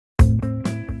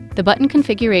The button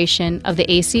configuration of the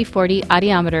AC40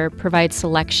 audiometer provides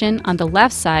selection on the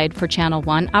left side for channel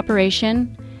 1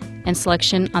 operation and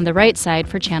selection on the right side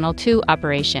for channel 2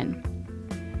 operation.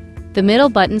 The middle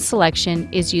button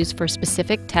selection is used for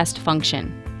specific test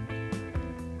function.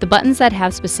 The buttons that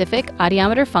have specific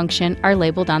audiometer function are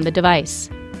labeled on the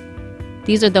device.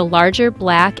 These are the larger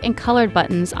black and colored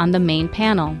buttons on the main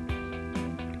panel.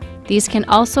 These can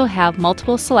also have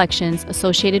multiple selections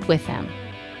associated with them.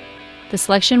 The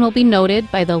selection will be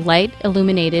noted by the light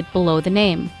illuminated below the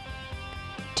name.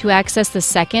 To access the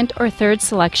second or third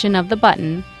selection of the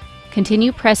button,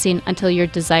 continue pressing until your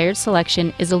desired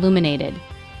selection is illuminated.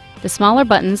 The smaller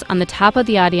buttons on the top of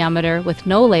the audiometer with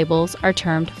no labels are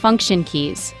termed function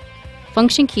keys.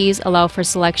 Function keys allow for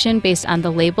selection based on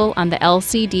the label on the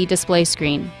LCD display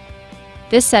screen.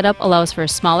 This setup allows for a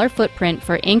smaller footprint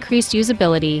for increased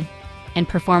usability and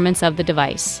performance of the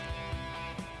device.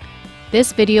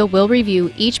 This video will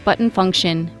review each button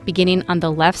function beginning on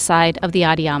the left side of the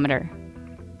audiometer.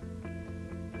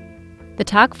 The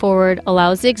talk forward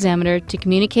allows the examiner to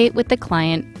communicate with the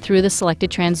client through the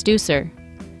selected transducer.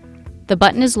 The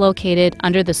button is located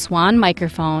under the Swan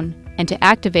microphone, and to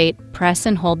activate, press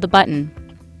and hold the button.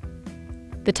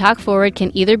 The talk forward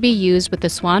can either be used with the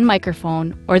Swan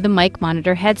microphone or the mic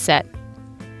monitor headset.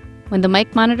 When the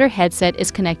mic monitor headset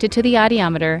is connected to the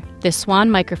audiometer, the Swan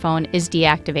microphone is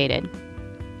deactivated.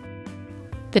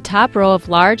 The top row of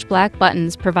large black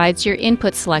buttons provides your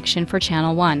input selection for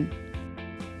channel 1.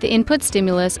 The input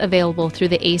stimulus available through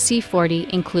the AC40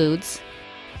 includes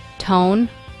tone,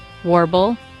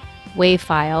 warble, wave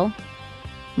file,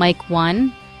 mic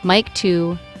 1, mic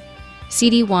 2,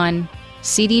 CD1,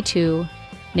 CD2,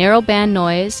 narrowband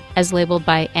noise as labeled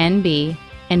by NB,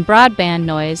 and broadband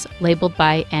noise labeled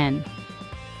by N.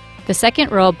 The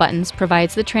second row of buttons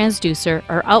provides the transducer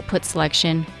or output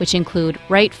selection, which include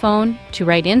right phone to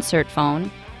right insert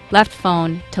phone, left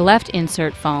phone to left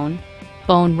insert phone,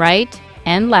 bone right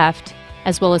and left,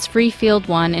 as well as free field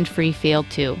 1 and free field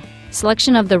 2.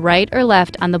 Selection of the right or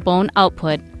left on the bone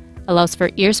output allows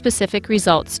for ear-specific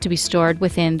results to be stored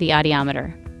within the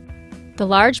audiometer. The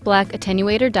large black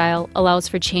attenuator dial allows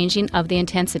for changing of the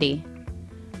intensity.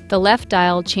 The left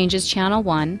dial changes channel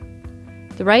 1,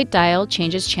 the right dial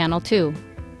changes channel 2.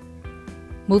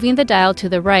 Moving the dial to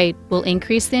the right will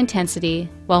increase the intensity,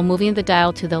 while moving the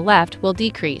dial to the left will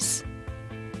decrease.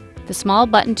 The small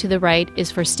button to the right is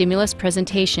for stimulus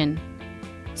presentation.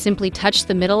 Simply touch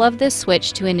the middle of this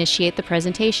switch to initiate the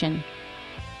presentation.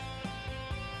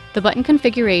 The button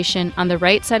configuration on the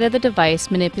right side of the device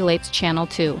manipulates channel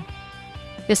 2.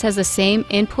 This has the same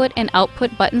input and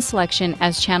output button selection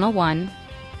as channel 1,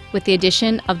 with the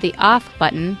addition of the off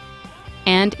button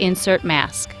and insert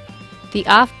mask. The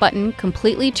off button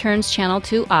completely turns channel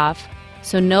 2 off,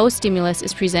 so no stimulus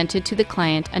is presented to the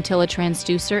client until a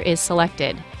transducer is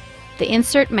selected. The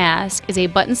insert mask is a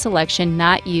button selection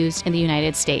not used in the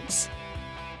United States.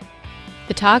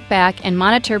 The talk back and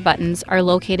monitor buttons are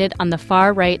located on the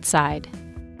far right side.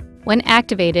 When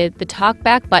activated, the talk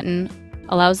back button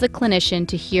allows the clinician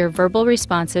to hear verbal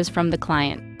responses from the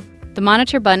client. The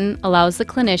monitor button allows the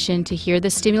clinician to hear the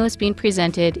stimulus being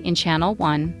presented in channel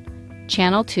 1,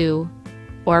 channel 2,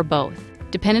 or both,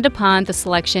 dependent upon the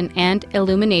selection and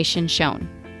illumination shown.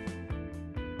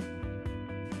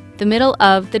 The middle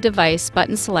of the device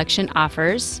button selection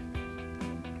offers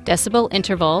decibel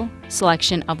interval,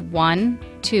 selection of 1,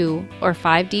 2, or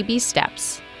 5 dB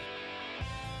steps.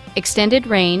 Extended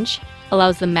range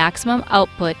allows the maximum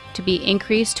output to be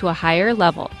increased to a higher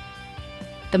level.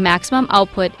 The maximum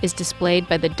output is displayed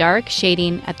by the dark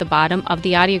shading at the bottom of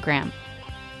the audiogram.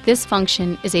 This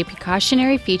function is a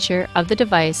precautionary feature of the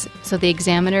device, so the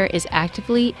examiner is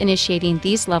actively initiating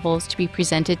these levels to be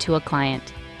presented to a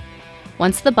client.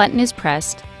 Once the button is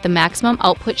pressed, the maximum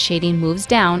output shading moves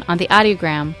down on the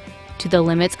audiogram to the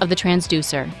limits of the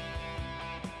transducer.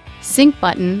 Sync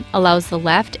button allows the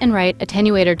left and right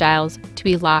attenuator dials to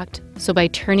be locked, so by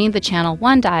turning the channel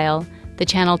 1 dial, the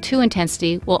channel 2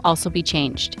 intensity will also be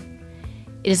changed.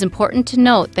 It is important to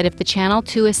note that if the channel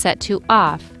 2 is set to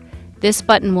off, this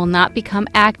button will not become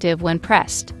active when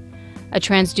pressed. A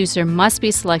transducer must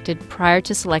be selected prior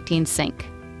to selecting sync.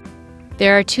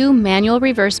 There are 2 manual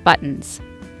reverse buttons.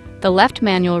 The left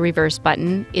manual reverse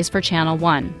button is for channel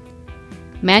 1.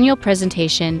 Manual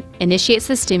presentation initiates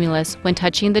the stimulus when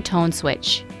touching the tone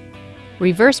switch.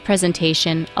 Reverse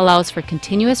presentation allows for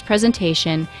continuous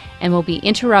presentation and will be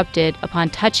interrupted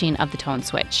upon touching of the tone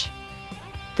switch.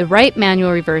 The right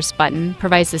manual reverse button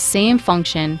provides the same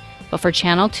function but for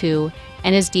channel 2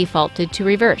 and is defaulted to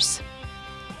reverse.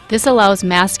 This allows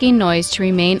masking noise to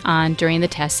remain on during the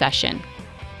test session.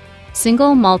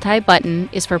 Single multi-button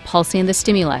is for pulsing the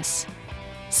stimulus.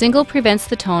 Single prevents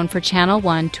the tone for channel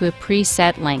 1 to a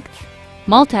preset length.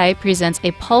 Multi presents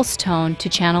a pulse tone to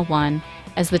channel 1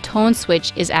 as the tone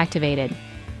switch is activated.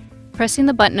 Pressing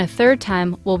the button a third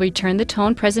time will return the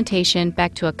tone presentation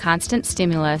back to a constant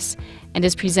stimulus and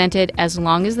is presented as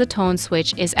long as the tone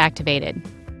switch is activated.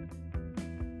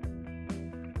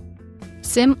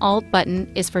 Sim Alt button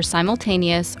is for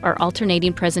simultaneous or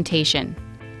alternating presentation.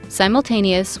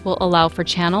 Simultaneous will allow for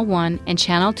channel 1 and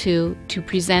channel 2 to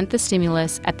present the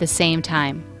stimulus at the same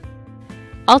time.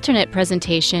 Alternate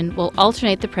presentation will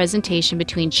alternate the presentation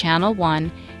between channel 1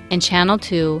 and channel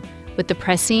 2 with the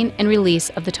pressing and release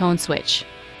of the tone switch.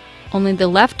 Only the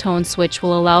left tone switch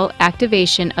will allow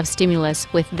activation of stimulus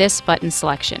with this button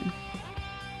selection.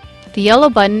 The yellow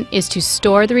button is to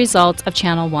store the results of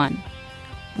channel 1.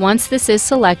 Once this is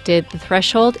selected, the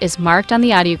threshold is marked on the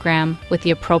audiogram with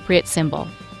the appropriate symbol.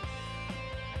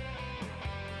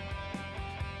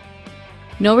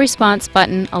 No response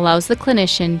button allows the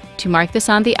clinician to mark this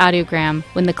on the audiogram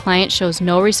when the client shows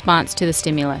no response to the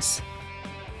stimulus.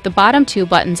 The bottom two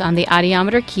buttons on the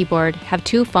audiometer keyboard have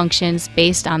two functions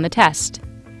based on the test.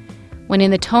 When in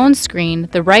the tone screen,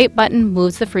 the right button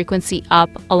moves the frequency up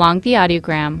along the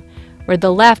audiogram, where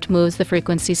the left moves the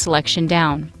frequency selection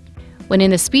down. When in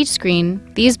the speech screen,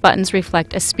 these buttons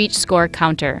reflect a speech score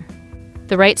counter.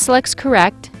 The right selects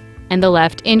correct and the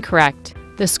left incorrect.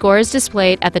 The score is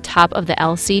displayed at the top of the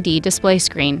LCD display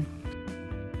screen.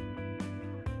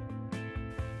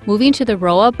 Moving to the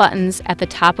row of buttons at the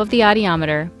top of the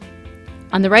audiometer,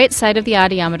 on the right side of the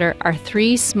audiometer are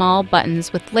three small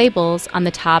buttons with labels on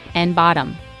the top and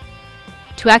bottom.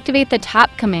 To activate the top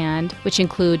command, which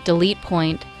include delete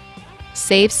point,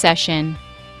 save session,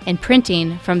 and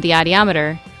printing from the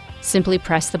audiometer, simply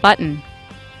press the button.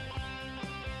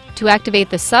 To activate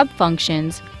the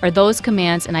sub-functions, or those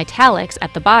commands in italics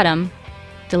at the bottom,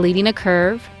 deleting a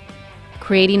curve,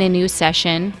 creating a new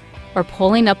session, or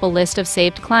pulling up a list of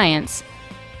saved clients,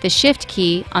 the Shift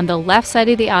key on the left side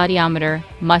of the audiometer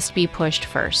must be pushed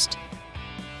first.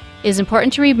 It is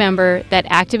important to remember that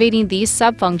activating these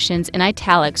sub-functions in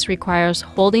italics requires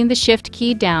holding the Shift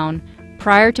key down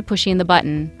prior to pushing the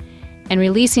button, and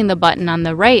releasing the button on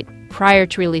the right prior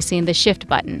to releasing the Shift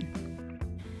button.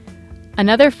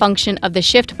 Another function of the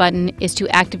Shift button is to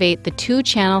activate the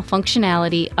two-channel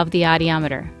functionality of the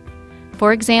audiometer.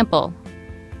 For example,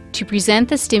 to present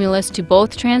the stimulus to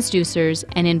both transducers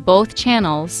and in both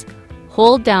channels,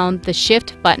 hold down the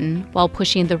Shift button while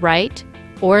pushing the right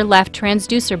or left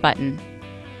transducer button.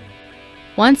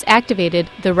 Once activated,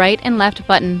 the right and left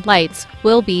button lights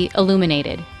will be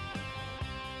illuminated.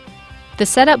 The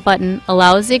Setup button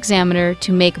allows the examiner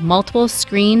to make multiple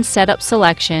screen setup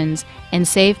selections and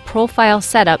save profile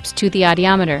setups to the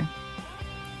audiometer.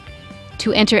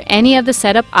 To enter any of the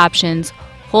setup options,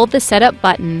 hold the Setup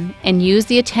button and use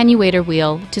the attenuator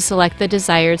wheel to select the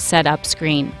desired setup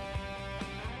screen.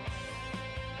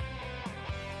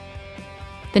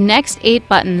 The next 8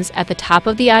 buttons at the top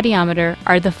of the audiometer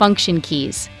are the function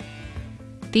keys.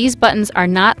 These buttons are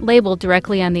not labeled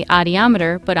directly on the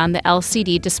audiometer but on the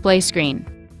LCD display screen.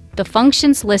 The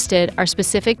functions listed are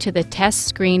specific to the test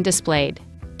screen displayed.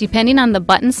 Depending on the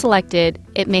button selected,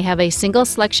 it may have a single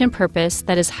selection purpose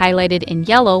that is highlighted in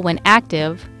yellow when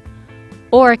active,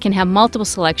 or it can have multiple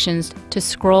selections to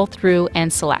scroll through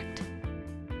and select.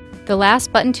 The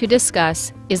last button to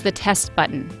discuss is the Test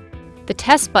button. The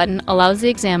Test button allows the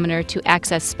examiner to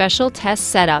access special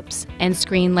test setups and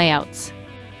screen layouts.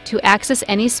 To access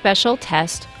any special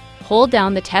test, hold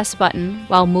down the Test button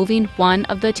while moving one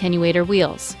of the attenuator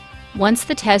wheels. Once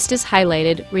the test is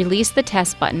highlighted, release the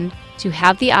Test button to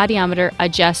have the audiometer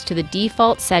adjust to the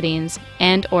default settings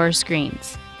and/or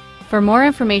screens. For more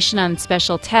information on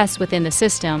special tests within the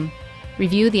system,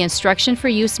 review the Instruction for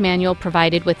Use manual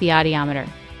provided with the audiometer.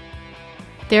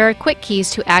 There are quick keys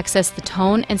to access the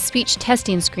tone and speech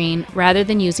testing screen rather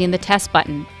than using the Test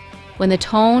button. When the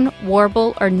tone,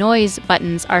 warble, or noise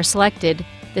buttons are selected,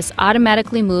 this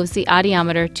automatically moves the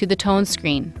audiometer to the tone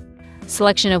screen.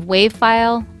 Selection of wave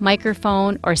file,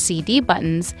 microphone, or CD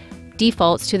buttons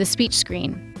defaults to the speech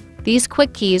screen. These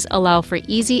quick keys allow for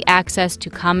easy access to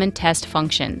common test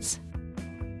functions.